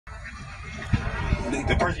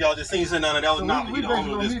The person y'all just seen sitting down there, that was not the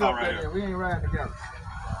owner of this car right here. We ain't riding together.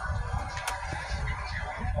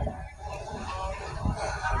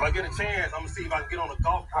 If I get a chance, I'm gonna see if I can get on a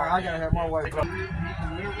golf cart. I gotta have my wife.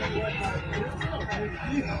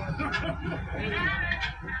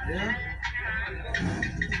 Yeah.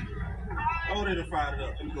 Oh, they done fried it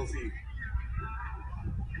up. Let me go see.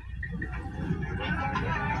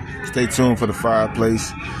 Stay tuned for the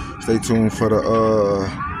fireplace. Stay tuned for the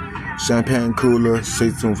champagne cooler. Stay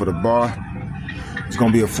tuned for the bar. It's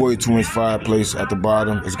gonna be a 42-inch fireplace at the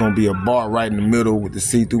bottom. It's gonna be a bar right in the middle with the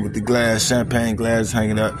see-through with the glass, champagne glass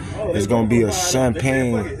hanging up. It's gonna be a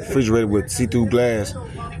champagne refrigerator with see-through glass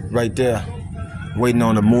right there. Waiting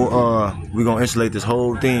on the more. We're gonna insulate this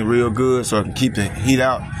whole thing real good so it can keep the heat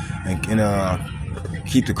out and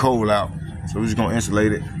keep the cold out. So we're just gonna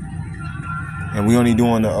insulate it. And we only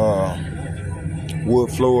doing the wood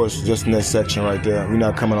floors just in that section right there. We're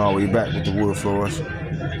not coming all the way back with the wood floors.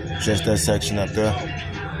 Just that section up there.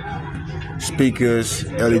 Speakers,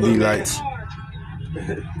 LED lights.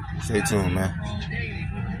 Stay tuned, man.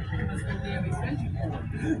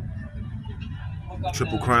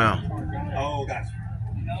 Triple Crown. Oh, gotcha.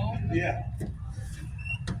 Yeah.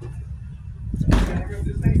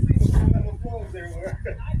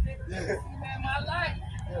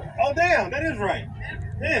 Oh, damn, that is right.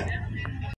 Damn.